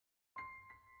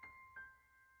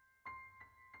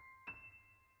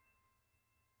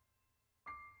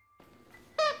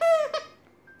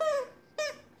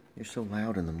You're so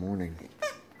loud in the morning.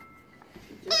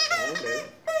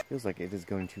 Feels like it is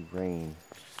going to rain.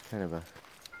 Just kind of a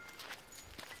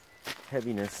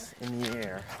heaviness in the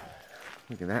air.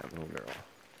 Look at that little girl.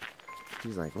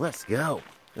 She's like, let's go.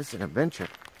 This is an adventure.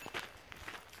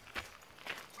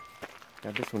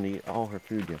 Got this one to eat all her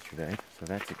food yesterday, so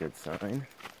that's a good sign.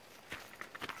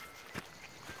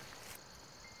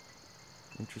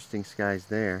 Interesting skies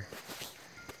there.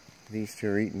 These two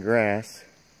are eating grass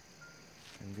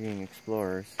and being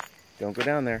explorers. Don't go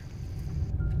down there.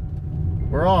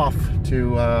 We're off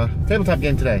to Tabletop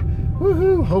Game today.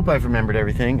 Woohoo! Hope I've remembered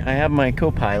everything. I have my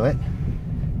co-pilot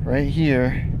right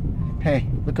here. Hey,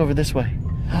 look over this way.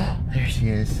 There she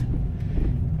is.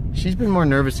 She's been more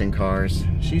nervous in cars.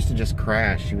 She used to just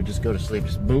crash. She would just go to sleep.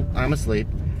 Just boop, I'm asleep.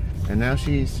 And now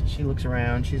she looks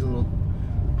around. She's a little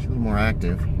more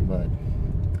active, but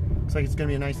looks like it's gonna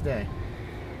be a nice day.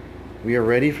 We are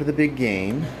ready for the big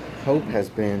game. Hope has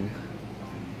been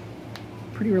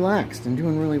pretty relaxed and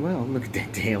doing really well. Look at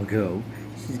that tail go.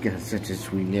 She's got such a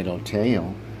sweet little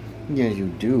tail. Yes, you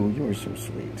do. You're so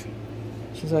sweet.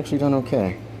 She's actually done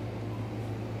okay.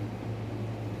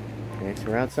 Okay, so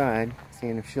we're outside,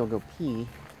 seeing if she'll go pee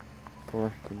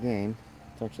for the game.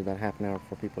 It's actually about half an hour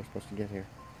before people are supposed to get here.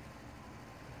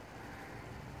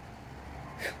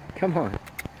 Come on.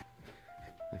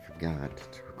 I forgot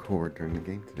to record during the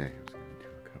game today. I was going to do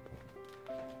a couple.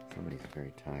 Somebody's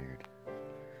very tired.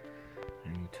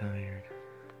 Are you tired?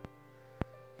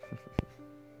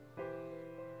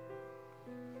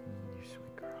 You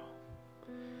sweet girl.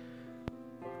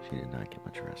 She did not get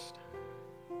much rest.